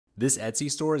This Etsy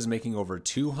store is making over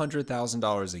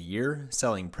 $200,000 a year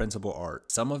selling printable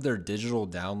art. Some of their digital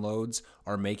downloads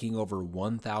are making over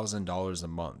 $1,000 a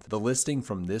month. The listing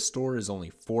from this store is only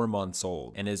 4 months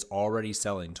old and is already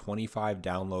selling 25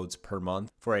 downloads per month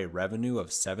for a revenue of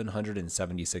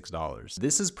 $776.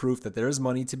 This is proof that there is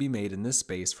money to be made in this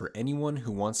space for anyone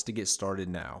who wants to get started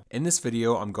now. In this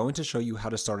video, I'm going to show you how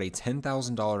to start a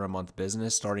 $10,000 a month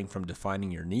business starting from defining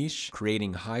your niche,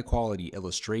 creating high quality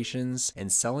illustrations,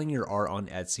 and selling your art on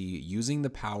Etsy using the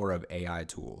power of AI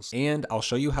tools. And I'll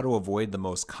show you how to avoid the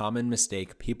most common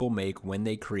mistake people make when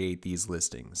they create these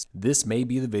listings. This may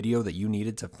be the video that you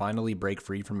needed to finally break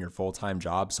free from your full-time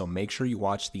job, so make sure you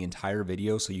watch the entire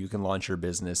video so you can launch your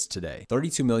business today.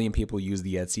 32 million people use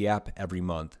the Etsy app every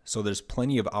month, so there's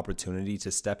plenty of opportunity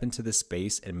to step into this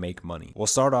space and make money. We'll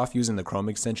start off using the Chrome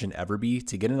extension Everbee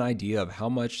to get an idea of how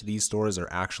much these stores are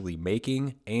actually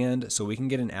making, and so we can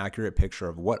get an accurate picture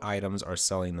of what items are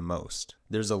selling the most.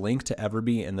 There's a link to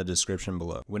Everbee in the description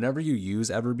below. Whenever you use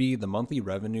Everbee, the monthly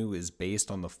revenue is based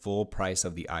on the full price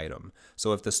of the item.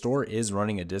 So if the store is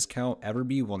running a discount,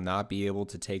 Everbee will not be able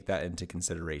to take that into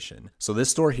consideration. So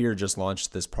this store here just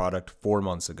launched this product 4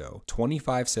 months ago.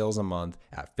 25 sales a month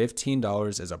at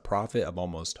 $15 is a profit of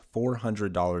almost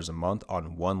 $400 a month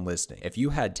on one listing. If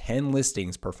you had 10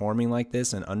 listings performing like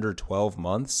this in under 12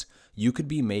 months, you could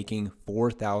be making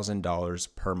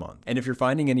 $4,000 per month. And if you're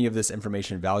finding any of this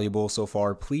information valuable so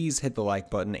far, please hit the like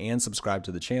button and subscribe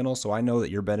to the channel so I know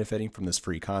that you're benefiting from this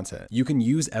free content. You can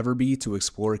use Everbee to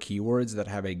explore keywords that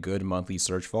have a good monthly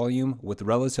search volume with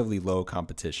relatively low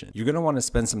competition. You're going to want to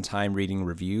spend some time reading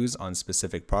reviews on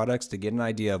specific products to get an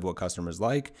idea of what customers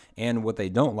like and what they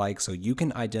don't like so you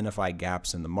can identify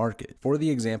gaps in the market. For the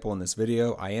example in this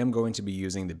video, I am going to be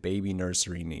using the baby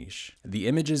nursery niche. The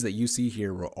images that you see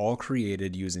here were all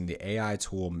created using the AI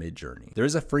tool Midjourney. There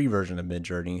is a free version of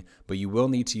Midjourney, but you will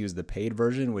need to use the paid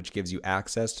version, which gives you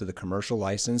access to the commercial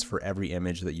license for every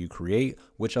image that you create,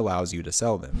 which allows you to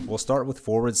sell them. We'll start with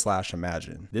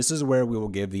 /imagine. This is where we will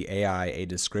give the AI a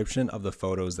description of the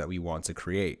photos that we want to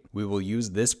create. We will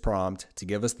use this prompt to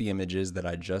give us the images that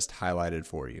I just highlighted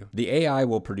for you. The AI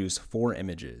will produce 4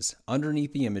 images.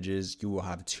 Underneath the images, you will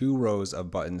have 2 rows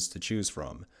of buttons to choose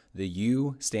from. The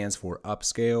U stands for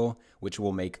upscale, which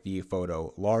will make the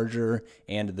photo larger,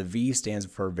 and the V stands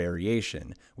for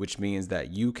variation, which means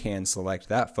that you can select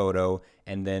that photo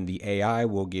and then the AI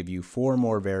will give you 4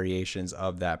 more variations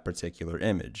of that particular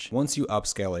image. Once you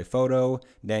upscale a photo,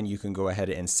 then you can go ahead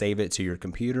and save it to your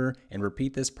computer and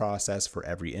repeat this process for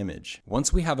every image.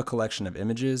 Once we have a collection of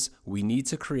images, we need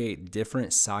to create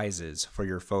different sizes for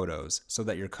your photos so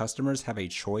that your customers have a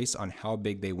choice on how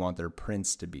big they want their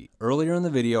prints to be. Earlier in the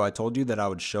video, I told you that I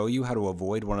would show you how to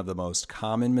avoid one of the most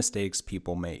common mistakes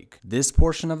people make. This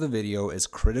portion of the video is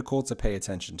critical to pay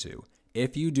attention to.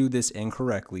 If you do this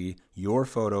incorrectly, your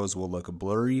photos will look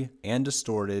blurry and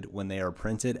distorted when they are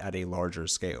printed at a larger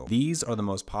scale. These are the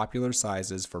most popular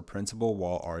sizes for printable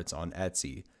wall arts on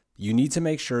Etsy. You need to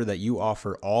make sure that you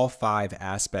offer all 5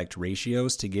 aspect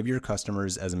ratios to give your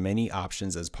customers as many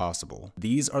options as possible.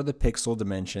 These are the pixel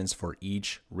dimensions for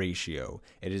each ratio.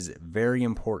 It is very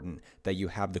important that you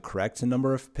have the correct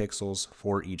number of pixels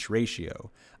for each ratio.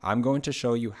 I'm going to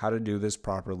show you how to do this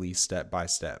properly step by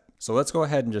step. So let's go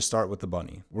ahead and just start with the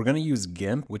bunny. We're going to use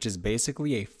GIMP, which is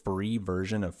basically a free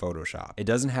version of Photoshop. It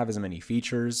doesn't have as many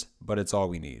features, but it's all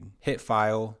we need. Hit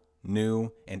File,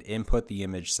 New, and input the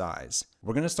image size.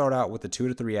 We're going to start out with the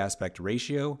 2:3 aspect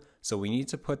ratio, so we need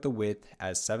to put the width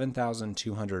as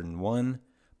 7,201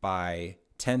 by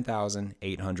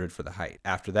 10,800 for the height.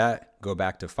 After that, go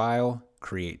back to File,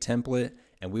 Create Template,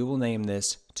 and we will name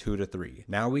this 2:3.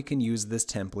 Now we can use this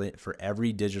template for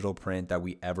every digital print that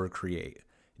we ever create.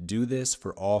 Do this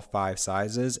for all 5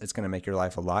 sizes. It's going to make your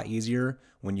life a lot easier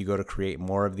when you go to create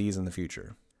more of these in the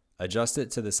future. Adjust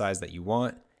it to the size that you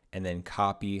want, and then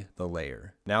copy the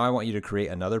layer. Now I want you to create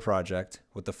another project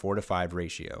with the 4:5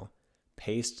 ratio.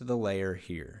 Paste the layer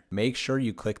here. Make sure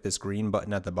you click this green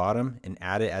button at the bottom and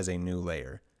add it as a new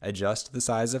layer. Adjust the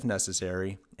size if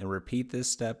necessary, and repeat this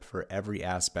step for every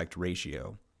aspect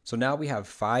ratio. So now we have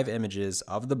 5 images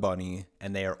of the bunny,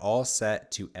 and they are all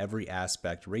set to every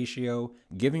aspect ratio,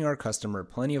 giving our customer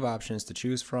plenty of options to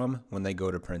choose from when they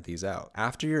go to print these out.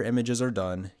 After your images are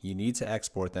done, you need to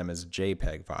export them as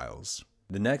JPEG files.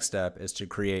 The next step is to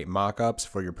create mock-ups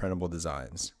for your printable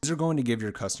designs. These are going to give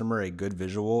your customer a good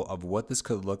visual of what this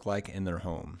could look like in their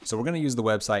home. So we're going to use the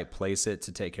website Placeit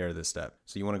to take care of this step.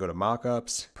 So you want to go to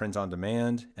mock-ups, print on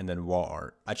demand, and then wall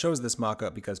art. I chose this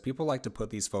mock-up because people like to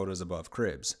put these photos above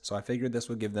cribs. So I figured this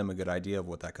would give them a good idea of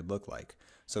what that could look like.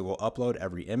 So we'll upload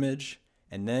every image,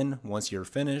 and then once you're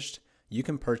finished, you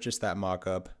can purchase that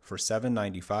mockup for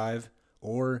 $7.95,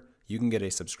 or you can get a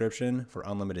subscription for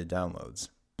unlimited downloads.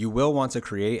 You will want to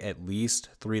create at least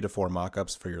 3 to 4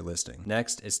 mockups for your listing.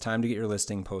 Next, it's time to get your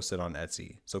listing posted on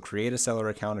Etsy. So create a seller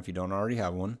account if you don't already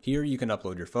have one. Here you can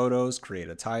upload your photos, create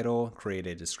a title, create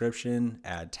a description,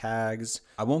 add tags.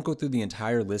 I won't go through the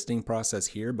entire listing process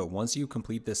here, but once you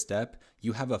complete this step,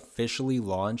 you have officially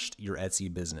launched your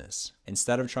Etsy business.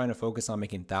 Instead of trying to focus on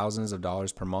making thousands of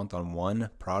dollars per month on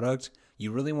one product,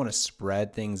 you really want to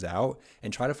spread things out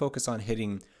and try to focus on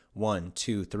hitting $100,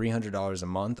 $200, $300 a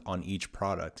month on each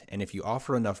product. And if you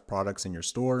offer enough products in your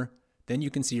store, then you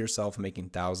can see yourself making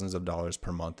thousands of dollars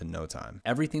per month in no time.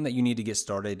 Everything that you need to get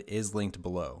started is linked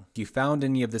below. If you found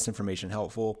any of this information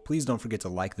helpful, please don't forget to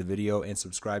like the video and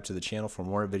subscribe to the channel for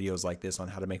more videos like this on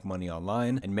how to make money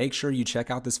online. And make sure you check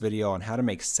out this video on how to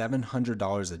make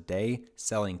 $700 a day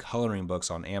selling coloring books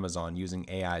on Amazon using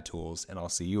AI tools, and I'll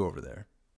see you over there.